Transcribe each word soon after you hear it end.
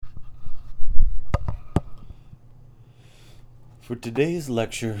For today's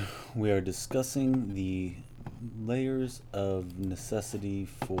lecture, we are discussing the layers of necessity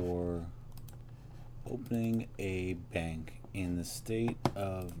for opening a bank in the state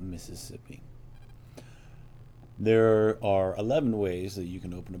of Mississippi. There are 11 ways that you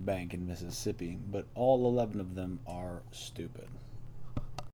can open a bank in Mississippi, but all 11 of them are stupid.